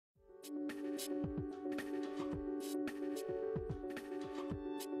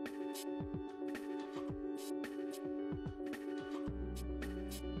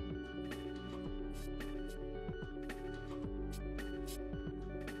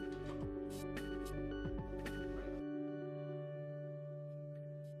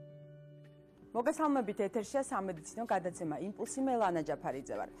მოგესალმებით, ეთერშია სამედიცინო გადაცემა იმპულსი, მე ლანა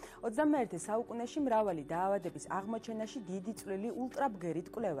ჯაფარიძე ვარ. 21 საუკუნეში მრავალი დაავადების აღმოჩენაში დიდი წვლილი ულტრაბგერით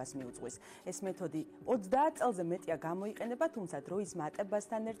კვლევას მიუძღვის. ეს მეთოდი 30 წელზე მეტია გამოიყენება, თუმცა დროის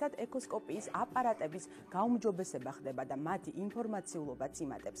მატებასთან ერთად ეკოსკოპიის აპარატების გაუმჯობესება ხდება და მათი ინფორმაციულობაც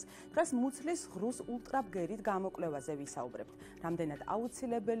იმატებს. დღეს მუცლის ღრუს ულტრაბგერით გამოკვლევაზე ვისაუბრებთ. რამდენად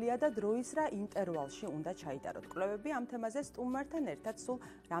აუცილებელია და დროის რა ინტერვალში უნდა ჩაიტაროთ კვლევები ამ თემაზე სტუმართან ერთად სულ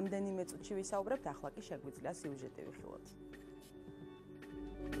რამდენიმე წუთში ვისაუბრებთ. ახლა კი შეგვიძლია სიუჟეტი ვიხილოთ.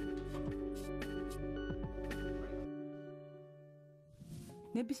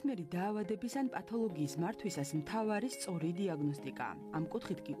 ნებისმიერი დაავადების ან პათოლოგიის მართვისას მთავარი სწორი დიაგნოსტიკაა. ამ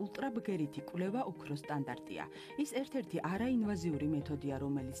კუთხით კი ულტრაბგერითი კვლევა უფრო სტანდარტია. ის ერთ-ერთი არაინვაზიური მეთოდია,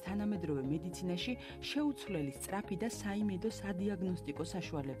 რომელიც თანამედროვე მედიცინაში შეუცვლელი სწრაფი და საიმედო სადიაგნოსტიკო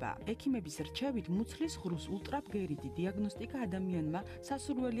საშუალებაა. ექიმების რჩევით მუცლის ღრუს ულტრაბგერითი დიაგნოსტიკა ადამიანმა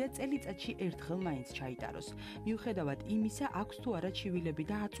სასურველია წელიწადში ერთხელ მაინც ჩაიტაროს. მიუხედავად იმისა, აქვს თუ არა ჩივილები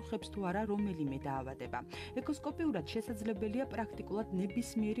და აწუხებს თუ არა რომელიმე დაავადება. ეკოსკოპიურად შესაძლებელია პრაქტიკულად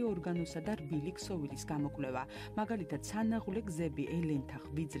ნებისმიერი ორგანოსა და რბილი ქსოვილის გამოკვლევა, მაგალითად სანაღვლე გზები, ელენთა,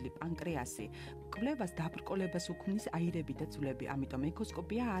 ღვიძლი, პანკრეასი. კვლევას დაბრკოლებას უქმნის აირები და ძვლები, ამიტომ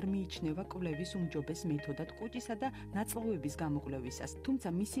ეკოსკოპია არ მიიჩნევა კვლევის უმჯობეს მეთოდად კუჭისა და ნაწლავების გამოკვლევისას, თუმცა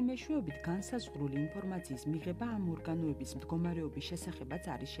მისი მეშვეობით განსაზღვრული ინფორმაციის მიღება ამ ორგანოების მდგომარეობის შესახებაც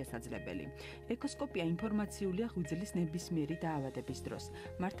არის შესაძლებელი. ეკოსკოპია ინფორმაციულია ღვიძლის ნებისმიერი დაავადების დროს.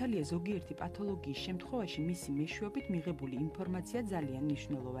 მართალია ზოგიერთი პათოლოგიის შემთხვევაში მისი მეშვეობით მიღებული ინფორმაცია ძალიან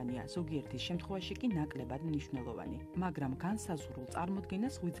მნიშვნელოვანია, ზოგიერთის შემთხვევაში კი ნაკლებად მნიშვნელოვანი, მაგრამ განსაზღვრულ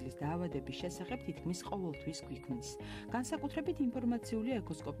წარმოდგენას ღვიძლის დაავადების შესახებ თითქმის ყოველთვის გვიქმნის. განსაკუთრებით ინფორმაციულია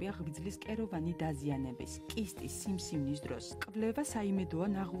ეკოსკოპია ღვიძლის კეროვანი დაზიანების, კისტის, სიმსივნის დროს. კვლევა საიმედოა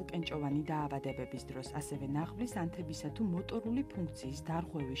ნაღვლუკენჭოვანი დაავადებების დროს, ასევე ნახვის ანთებისა თუ მოტორული ფუნქციის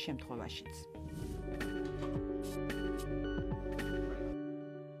დარღვევის შემთხვევაშიც.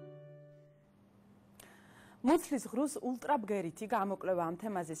 მუცლის ღრუს ულტრაბგერითი გამოკვლევა ამ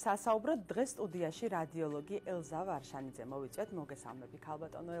თემაზე სასაუბროდ დღეს სტუდიაში რადიოლოგი ელზა ვარშანიძე მოვიწვევთ. მოგესალმები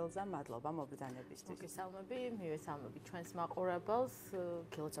ქალბატონო ელზა, მადლობა მოგზაურობისთვის. მოგესალმები, მივესალმები ჩვენს მაყურებელს,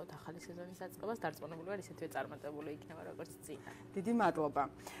 გილოცავთ ახალი სეზონის დაწყებას, დარწმუნებული ვარ ისეთვე წარმატებული იქნება როგორც წინა. დიდი მადლობა.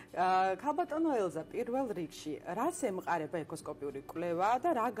 ქალბატონო ელზა, პირველ რიგში, რას ემყარება ეკოსკოპიური კვლევა და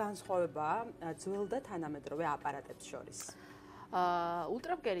რა განსხვავებაა ძველ და თანამედროვე აპარატებს შორის?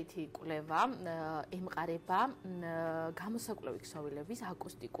 ულტრაბგერითი კვლევა ემყარება გამოსაკვლევი ქსოვილების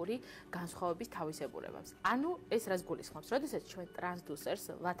აკუსტიკური განსხვავების თავისებურებებს. ანუ ეს რას გულისხმობს? როდესაც ჩვენ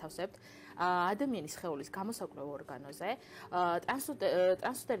ტრანსდუსერს ვათავსებთ ადამიანის სხეულის გამოსაკვლევ ორგანოზე,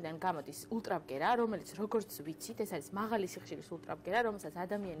 ტრანსდუსერიდან გამოდის ულტრაბგერა, რომელიც როგორც ვიცით, ეს არის მაღალი სიხშირის ულტრაბგერა, რომელსაც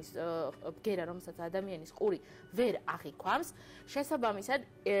ადამიანის ყური ვერ აღიქვამს. შესაბამისად,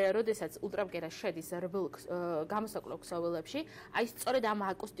 როდესაც ულტრაბგერა შედის რბილ გამოსაკვლევ ქსოვილებში, აი სწორედ ამ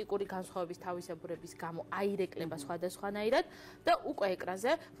აკუსტიკური განსხვავების თავისებურების გამო აირეკლება სხვადასხვანაირად და უკვე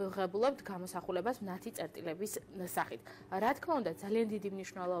ეკრანზე ვიღებულებთ გამოსახულებას მათი წერტილების სახით. რა თქმა უნდა, ძალიან დიდი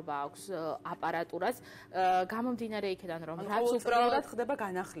მნიშვნელობა აქვს აპარატურას, გამომდინარე იქიდან, რომ რაც უბრალოდ ხდება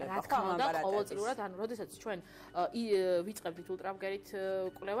განახლება, ხო, ამ აპარატების. ყოველწლიურად, ანუ როდესაც ჩვენ ვიწყებდით ულტრაბგერით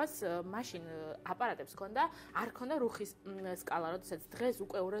კვლევას, მაშინ აპარატებს ჰქონდა, არ ჰქონდა რუხის სკალა, როდესაც დღეს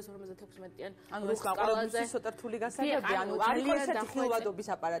უკვე 256-იან რუხ სკალაზე ცოტა რთული გასაგებია, ანუ ესეთი ხილვადობის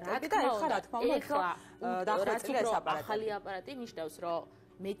აპარატები და ეხლა რა თქმა უნდა დახვეწილი ეს აპარატი. ახალი აპარატი ნიშნავს, რომ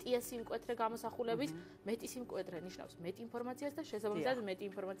მეტია სიმკვეთრე გამოსახულების, მეტი სიმკვეთრე ნიშნავს მეტი ინფორმაციას და შესაბამისად მეტი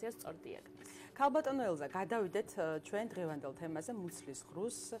ინფორმაციას სწორ დიაგნოზს. ქალბატონო ელზა, გადავიდეთ ჩვენ დღევანდელ თემაზე მუცლის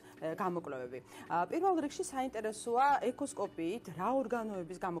ღრუს გამოკვლევები. პირველ რიგში საინტერესოა ეკოსკოპიით რა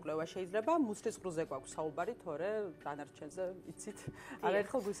ორგანოების გამოკვლევა შეიძლება, მუცლის ღრუზე გვაქვს საუბარი, თორე დანარჩენზე იცით,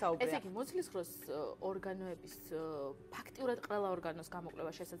 არაერთხელ გვისაუბრია. ესე იგი, მუცლის ღრუს ორგანოების ფაქტიურად ყველა ორგანოს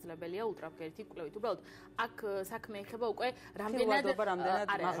გამოკვლევა შესაძლებელია ულტრაბგერითი კვლევით. უბრალოდ აქ საქმე ეხება უკვე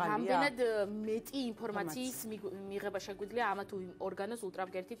რამდენად მეტი ინფორმაციის მიღება შეგვიძლია ამა თუ იმ ორგანოს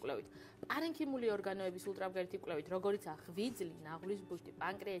ულტრაბგერითი კვლევით. პარენქიმული ორგანოების ულტრაბგერითი კვლევით, როგორიცაა ღვიძლი, ნაღლის ბუშტი,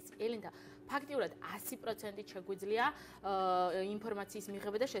 პანკრეასი, ელენთა, ფაქტიურად 100% შეგვიძლია ინფორმაციის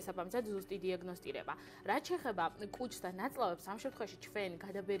მიღება და შესაბამისად ზუსტი დიაგნოსტირება. რაც შეეხება კუჭს და ნაწლავებს, ამ შემთხვევაში ჩვენ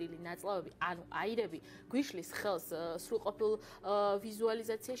გადაბერილი ნაწლავები, ანუ აირები, გვიშლის ხელს სრულყოფილ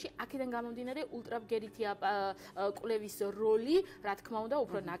ვიზუალიზაციაში, აქედან გამომდინარე ულტრაბგერითი კვლევის როლი, რა თქმა უნდა,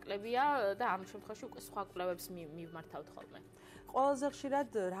 უფრო ნაკლებია და ამ შემთხვევაში უკვე სხვა კვლევებს მივმართავთ ხოლმე. ყველაზე ხშირად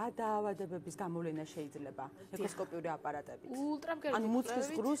რა დაავადებების გამოვლენა შეიძლება ეკოსკოპიური აპარატებით? ულტრაბგერითი ანუ მუცლის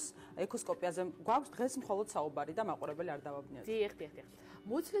ღრუს ეკოსკოპიაზე გვაქვს დღეს მხოლოდ საუბარი და მაყურებელი არ დავაბნიოთ. დიახ.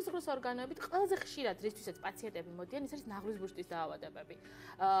 მუცლის ღრუს ორგანოებით ყველაზე ხშირად რისთვისაც პაციენტები მოდიან, ის არის ნაღლის ბუშტის დაავადებები.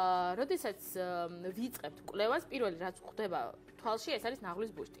 როდესაც ვიწყებთ კვლევას, პირველი რაც ხდება თვალში, ეს არის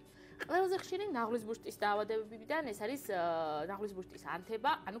ნაღლის ბუშტი. ყველაზე ხშირი ნაღლის ბუშტის დაავადებებიდან ეს არის ნაღლის ბუშტის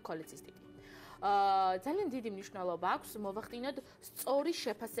ანთება, ანუ ქოლეცისტიტი. ძალიან დიდი მნიშვნელობა აქვს მოვახდინოთ სწორი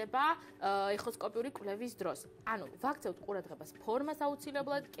შეფასება ეხოსკოპიური კვლევის დროს. ანუ ვაქცევთ ყურადღებას ფორმას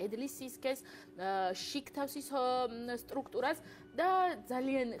აუცილებლად, კედლის სისქეს, შიგთავსის სტრუქტურას და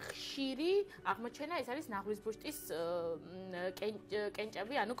ძალიან ხშირი აღმოჩენა ეს არის ნაღლის ბუშტის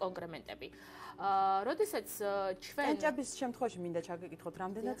კენჭები, ანუ კონკრემენტები. როდესაც ჩვენ კენჭების შემთხვევაში მინდა ჩაგეკითხოთ,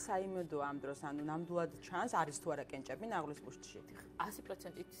 რამდენად საიმედოა ამ დროს, ანუ ნამდვილად ჩანს არის თუ არა კენჭები ნაღლის ბუშტში?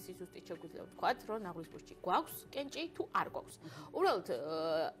 100% სიზუსტით შეგვიძლია ვთქვათ, რომ ნაღლის ბუშტში გვაქვს კენჭი თუ არ გვაქვს. უბრალოდ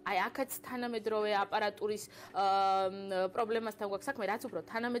აი აქაც თანამედროვე აპარატურის პრობლემასთან გვაქვს საქმე, რაც უფრო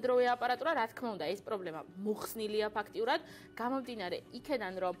თანამედროვე აპარატურა, რა თქმა უნდა, ეს პრობლემა მოხსნილია ფაქტიურად, გამომდინარე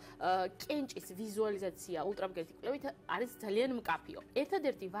იქედან, რომ კენჭის ვიზუალიზაცია ულტრაბგერითი კვლევით არის ძალიან მკაფიო.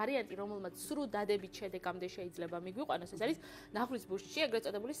 ერთადერთი ვარიანტი, რომელმაც სრულ დადებით შედეგამდე შეიძლება მიგვიყვანოს, ეს არის ნაღლის ბუშტში ეგრეთ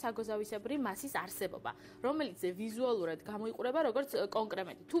წოდებული საგოზავისებრი მასის არსებობა, რომელიც ვიზუალურად გამოიყურება როგორც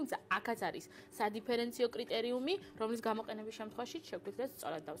კონკრემენტი. თუმცა აქაც არის სადიფერენციო კრიტერიუმი, რომლის გამოყენების შემთხვევაში შეგვიძლია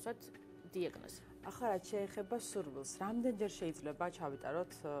სწორად დავსვათ დიაგნოზი. ახლა რაც შეეხება სურვილს, რამდენჯერ შეიძლება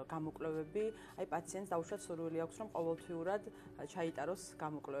ჩავიტაროთ გამოკვლევები, აი პაციენტს დაუშვათ სურვილი აქვს, რომ ყოველთვიურად ჩაიტაროს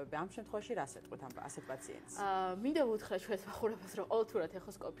გამოკვლევები. ამ შემთხვევაში რას ეთქვით ამ ასეთ პაციენტს? მინდა ვუთხრა ჩვენს მაყურებელს, რომ ყოველთვიურად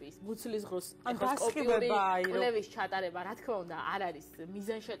ეხოსკოპიის, მუცლის ღრუს ეხოსკოპიური კვლევის ჩატარება, რა თქმა უნდა, არ არის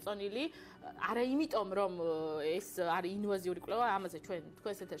მიზანშეწონილი, არა იმიტომ, რომ ეს არის ინვაზიური კვლევა, ამაზე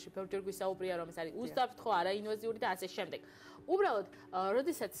თქვენს ეთერში ბევრჯერ გვისაუბრია, რომ ეს არის უსწრაფო, არა ინვაზიური და ასე შემდეგ. უბრალოდ,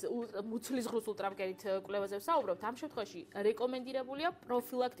 როდესაც მუცლის ღრუს ულტრაბგერით კვლევაზე ვსაუბრობთ, ამ შემთხვევაში რეკომენდირებულია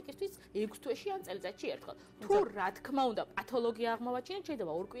პროფილაქტიკისთვის 6 თვეში ან წელიწადში ერთხელ. თუ რა თქმა უნდა, პათოლოგია აღმოვაჩინეთ,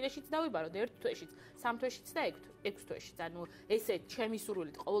 შეიძლება 2 კვირაშიც დავიბაროთ, 1 თვეშიც, 3 თვეშიც და 6 თვეშიც. ანუ ესე ჩემი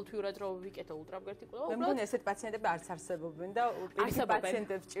სურვილით ყოველთვიურად რომ ვიკეთო ულტრაბგერითი კვლევა, მე მგონი ესეთ პაციენტები არც არსებობენ და პირიქით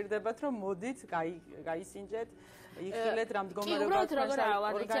პაციენტებს ჭირდებათ, რომ მოდით, გაისინჯეთ, იხილეთ რა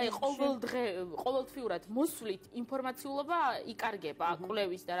მდგომარეობაა ყოველთვიურად მოსვლით ინფორმაციულობა იკარგება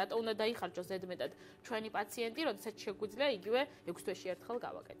კვლევის და რატო უნდა დაიხარჯოს ზედმეტად ჩვენი პაციენტი, როდესაც შეგვიძლია იგივე 6 თვეში ერთხელ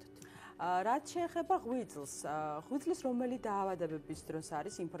გავაკეთოთ. რაც შეეხება ღვიძლის რომელი დაავადებების დროს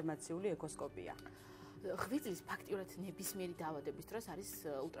არის ინფორმაციული ეკოსკოპია? ღვიძლის ფაქტიურად ნებისმიერი დაავადების დროს არის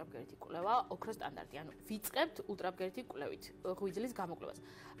ულტრაბგერითი კვლევა ოქროს სტანდარტი. ანუ ვიწყებთ ულტრაბგერითი კვლევით ღვიძლის გამოკვლევას.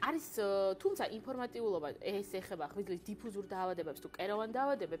 არის თუმცა ინფორმატიულობა ეს ეხება ღვიძლის დიფუზურ დაავადებებს თუ კეროვან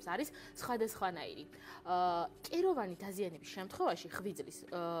დაავადებებს არის სხვადასხვანაირი. კეროვანი დაზიანების შემთხვევაში ღვიძლის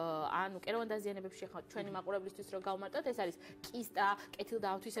ანუ კეროვან დაზიანებებში ახლა ჩვენი მაყურებლისთვის რო გავმარტოთ, ეს არის კისტა,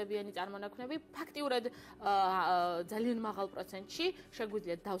 კეთილდაავთვისებიანი წარმონაქმნები, ფაქტიურად ძალიან მაღალ პროცენტში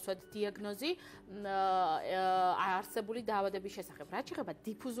შეგვიძლია დავსვათ დიაგნოზი არსებული დაავადების შესახებ. რაც შეეხება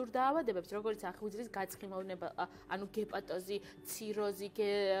დიფუზურ დაავადებებს, როგორც ღვიძლის გაცხიმოვნება, ანუ გეპატოზი, ციროზი,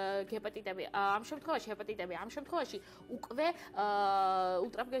 ჰეპატიტები, ამ შემთხვევაში უკვე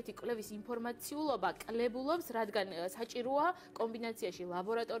ულტრაბგერითი კვლევის ინფორმაციულობა კლებულობს, რადგან საჭიროა კომბინაციაში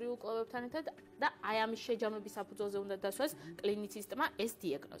ლაბორატორიულ კვლევებთან ერთად და აი ამის შეჯამების საფუძველზე უნდა დასვას კლინიცისტმა ეს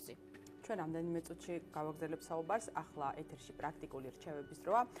დიაგნოზი. ჩვენ რამდენიმე წუთში გავაგრძელებთ საუბარს, ახლა ეთერში პრაქტიკული რჩევების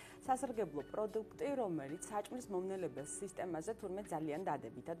დროა. სასარგებლო პროდუქტი, რომელიც საჭმლის მომნელებელ სისტემაზე თურმე ძალიან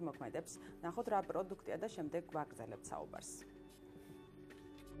დადებითად მოქმედებს. ნახოთ რა პროდუქტია და შემდეგ ვაგრძელებთ საუბარს.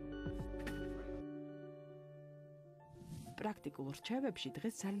 პრაქტიკულ რჩევებში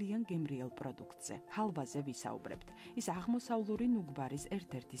დღეს ძალიან გემრიელ პროდუქტზე, ჰალვაზე ვისაუბრებთ. ის აღმოსავლური ნუგბარის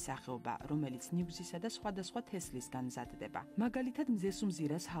ერთ-ერთი სახეობა, რომელიც ნიგვზისა და სხვადასხვა თესლისგან მზადდება. მაგალითად,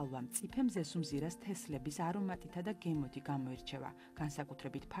 მზესუმზირას ჰალვა მწიფე მზესუმზირას თესლების არომატითა და გემოთი გამოირჩევა.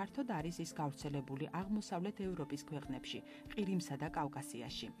 განსაკუთრებით ფართოდ არის ის გავრცელებული აღმოსავლეთ ევროპის ქვეყნებში, ყირიმსა და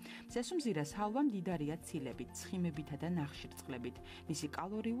კავკასიაში. მზესუმზირას ჰალვა მდიდარია ცილებით, ცხიმებითა და ნახშირწყლებით. მისი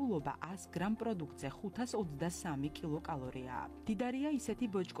კალორიულობა 100 გრამ პროდუქტზე 523 კილოკალორია. ისტორიაა. დიდარია ისეთი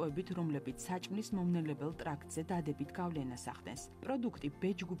ბოჭკოებით, რომლებიც საჭმლის მომნელებელ ტრაქტზე დადებით გავლენას ახდენს. პროდუქტი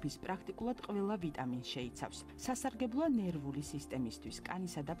ბეჯგუფის პრაქტიკულად ყველა ვიტამინს შეიცავს. სასარგებლოა ნერვული სისტემისთვის,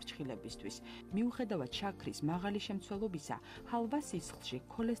 კანისა და ფრჩხილებისთვის. მიუხედავად შაქრის მაღალი შემცველობისა, ჰალვა სისხლში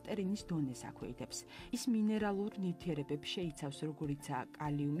ქოლესტერინის დონეს აქვეითებს. ის მინერალურ ნივთიერებებს შეიცავს, როგორიცაა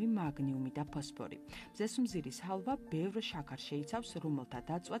კალიუმი, მაგნიუმი და ფოსფორი. მზესუმზირის ჰალვა ბევრ შაქარს შეიცავს, რომელთა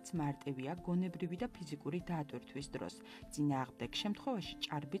დაწვაც მარტივია გონებრივი და ფიზიკური დაატვირთვის დროს. წინააღმდეგ შემთხვევაში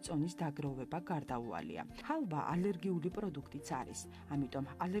ჭარბი წონის დაგროვება გარდაუვალია. ჰალვა ალერგიული პროდუქტიც არის, ამიტომ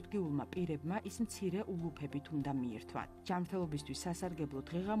ალერგიულმა პირებმა ის მცირე ულუფებით უნდა მიირთვან. ჯანმრთელობისთვის სასარგებლო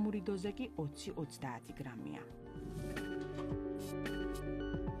დღეღამური დოზა კი 20-30 გრამია.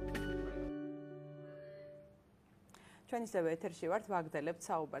 ჩვენ ისევ ეთერში ვართ, ვაგრძელებთ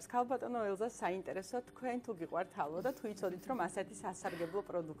საუბარს. ქალბატონო ელზა, საინტერესო თქვენ თუ გიყვართ ჰალვა და თუ იცოდით რომ ასეთი სასარგებლო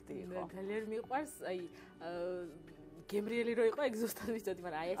პროდუქტი იყო. ძალიან მიყვარს, გემრიელი რო იყო ეგ ზუსტად ვიცოდი,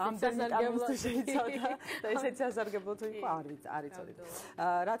 მაგრამ ესეც სასარგებლო შეიცავდა და ესეც სასარგებლო თუ იყო, არ იცოდით.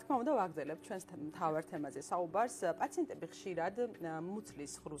 რა თქმა უნდა, ვაგრძელებთ ჩვენს მთავარ თემაზე საუბარს. პაციენტები ხშირად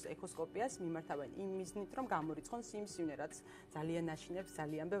მუცლის ღრუს ეკოსკოპიას მიმართავენ იმ მიზნით, რომ გამორიცხონ სიმსივნე, რაც ძალიან აშინებს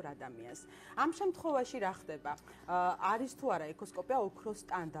ძალიან ბევრ ადამიანს. ამ შემთხვევაში რა ხდება? არის თუ არა ეკოსკოპია ოქროს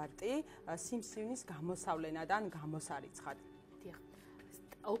სტანდარტი სიმსივნის გამოსავლენად ან გამოსარიცხად?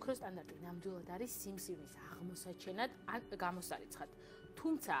 ოქროს სტანდარტი ნამდვილად არის სიმსივნის აღმოსაჩენად ან გამოსარიცხად.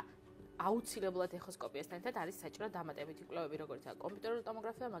 თუმცა აუცილებლად ეხოსკოპიასთან ერთად არის საჭირო დამატებითი კვლევები, როგორიცაა კომპიუტერული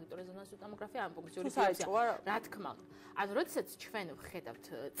ტომოგრაფია, მაგნიტურეზონანსული ტომოგრაფია, ან პუნქციური ბიოპსია. რა თქმა უნდა. ანუ როდესაც ჩვენ ვხედავთ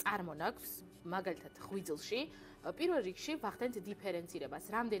წარმონაქმს, მაგალითად ღვიძლში, პირველ რიგში ვახდენთ დიფერენცირებას,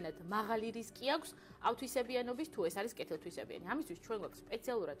 რამდენად მაღალი რისკი აქვს ავთვისებიანობის თუ ეს არის კეთილთვისებიანი. ამისთვის ჩვენ გვაქვს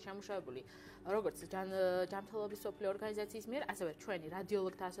სპეციალურად შემუშავებული როგორც ჯანმრთელობის მსოფლიო ორგანიზაციის მიერ, ასევე ჩვენი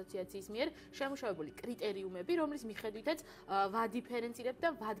რადიოლოგთა ასოციაციის მიერ შემუშავებული კრიტერიუმები, რომლის მიხედვითაც ვადიფერენცირებთ და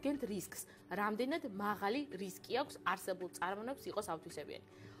ვადგენთ რისკს, რამდენად მაღალი რისკი აქვს არსებულ წარმონაქმს იყოს ავთვისებიანი.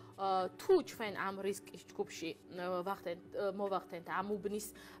 თუ ჩვენ ამ რისკის ჯგუფში მოვახდენთ ამ უბნის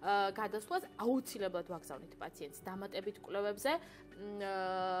გადასვლას, აუცილებლად ვაგზავნით პაციენტს დამატებით კვლევებზე.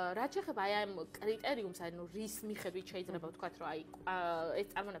 რაც შეეხება აი ამ კრიტერიუმს, ანუ რის მიხედვით შეიძლება ვთქვათ, რომ აი ეს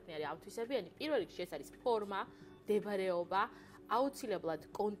წარმონაქმნი არის ავთვისებიანი, პირველ რიგში ეს არის ფორმა, მდებარეობა,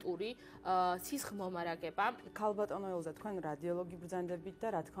 აუცილებლად კონტური, სისხლმომარაგება. ქალბატონო ელზა, თქვენ რადიოლოგი ბრძანდებით და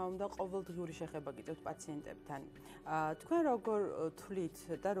რა თქმა უნდა ყოველდღიური შეხება გიწევთ პაციენტებთან. თქვენ როგორ თვლით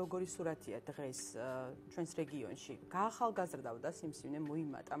და როგორი სურათია დღეს ჩვენს რეგიონში? გაახალგაზრდავდა სიმსივნე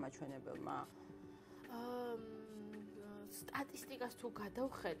მოიმატა მაჩვენებელმა? სტატისტიკას თუ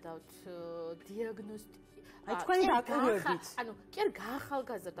გადავხედავთ, აი თქვენი დაკვირვებით. ანუ კი არ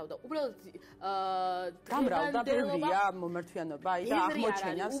გაახალგაზრდავდა, უბრალოდ გამრავდა ბევრია მომართვიანობა, აი და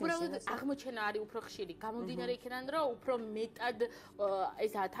აღმოჩენა სიმსივნეს. უბრალოდ აღმოჩენა არის უფრო ხშირი. გამომდინარე იქიდან, რომ უფრო მეტად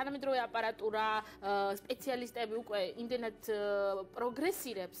ესა თანამედროვე აპარატურა, სპეციალისტები უკვე იმდენად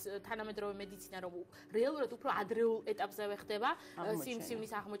პროგრესირებს თანამედროვე მედიცინა, რომ რეალურად უფრო ადრეულ ეტაპზე ხდება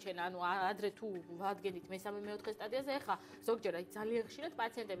სიმსივნის აღმოჩენა. ანუ ადრე თუ ვადგენით მესამე-მეოთხე სტადიაზე, ეხლა ზოგჯერ აი ძალიან ხშირად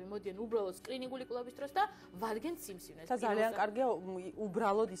პაციენტები მოდიან უბრალოდ სკრინინგული კვლევის დროს და ვადგენთ სიმსივნეს. და ძალიან კარგია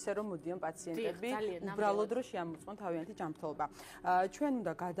უბრალოდ ისე რომ მოდიან პაციენტები, უბრალოდ რომ შეამოწმონ თავიანთი ჯანმრთელობა. ჩვენ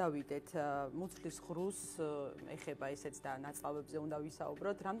უნდა გადავიდეთ მუცლის ღრუს, ეხება ესეც და ნაწლავებზე უნდა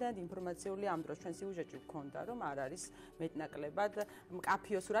ვისაუბროთ. რამდენად ინფორმაციული ამ დროს ჩვენ სიუჟეტი გვქონდა, რომ არ არის მეტნაკლებად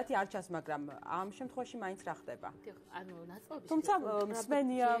მკაფიო სურათი არ ჩანს, მაგრამ ამ შემთხვევაში მაინც რა ხდება? ანუ ნაწლავების თუმცა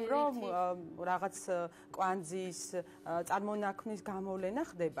მსმენია რომ რაღაც კვანძის წარმონაქმნის გამოვლენა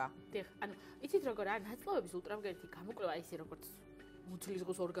ხდება. დიახ, ანუ იცით როგორ არის ნაწლავების ულტრაბგერითი გამოკვლევა, ისე როგორც მუცლის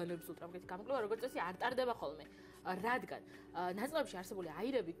ღრუს ორგანოების ულტრაბგერითი გამოკვლევა, როგორც წესი არ ტარდება ხოლმე. რადგან ნაწლავებში არსებული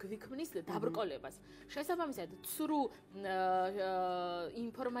აირები გვიქმნის დაბრკოლებას. შესაბამისად, ცრუ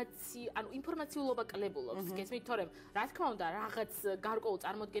ინფორმაციულობა კლებულობს, გესმით, თორემ რა თქმა უნდა, რაღაც გარკვეულ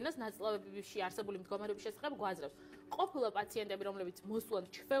წარმოდგენას ნაწლავებში არსებული მდგომარეობის შესახებ გვაძლევს. ყოფილა პაციენტები, რომლებიც მოსვლან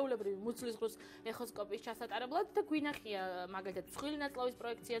ჩვეულებრივი მუცლის ღრუს ეხოსკოპიის ჩასატარებლად და გვინახია მაგალითად მსხვილი ნაწლავის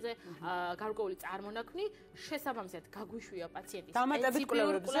პროექციაზე გარკვეული წარმონაქმნი, შესაბამისად გაგვიშვია პაციენტის დამატებით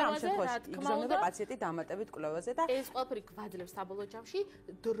კვლევებზე, ამ შემთხვევაში იგზავნება პაციენტი დამატებით კვლევაზე და ეს ყველაფერი გვაძლევს საბოლოო ჯამში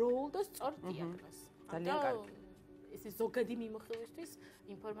დროულ და სწორ დიაგნოზს. ძალიან კარგი. ეს ზოგადი მიმოხილვისთვის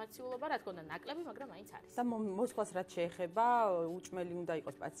ინფორმაციულობა რა თქმა უნდა ნაკლები, მაგრამ მაინც არის. და მოსვლას რაც შეეხება, უჭმელი უნდა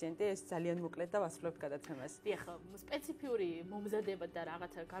იყოს პაციენტი, ეს ძალიან მოკლედ და ვასრულებთ გადაცემას. დიახ, სპეციფიური მომზადება და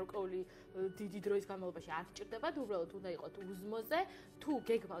რაღაცა გარკვეული დიდი დროის განმავლობაში არ გჭირდებათ, უბრალოდ უნდა იყოს უზმოზე, თუ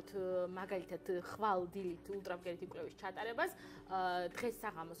გეგმავთ მაგალითად ხვალ-დილით ულტრაბგერითი კვლევის ჩატარებას, დღეს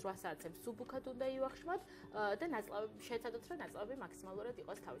საღამოს 8 საათზე მსუბუქად უნდა ივახშმოთ და შეცადოთ, რომ ნაწლავები მაქსიმალურად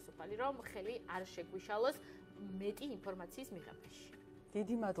იყოს თავისუფალი, რომ ხელი არ შეგვიშალოს. მეტი ინფორმაციის მიღებაში.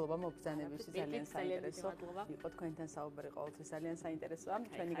 დიდი მადლობა მოგზაურობისთვის, ძალიან საინტერესო იყო თქვენთან საუბარი, ყოველთვის ძალიან საინტერესოა.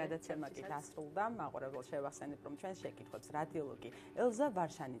 ჩვენი გადაცემა კი დასრულდა. მაყურებელს შევახსენებ, რომ ჩვენს შეკითხვებს რადიოლოგი ელზა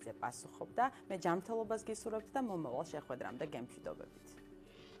ვარშანიძე პასუხობდა. მე ჯანმრთელობას გისურვებთ და მომავალ შეხვედრამდე გემშვიდობებით.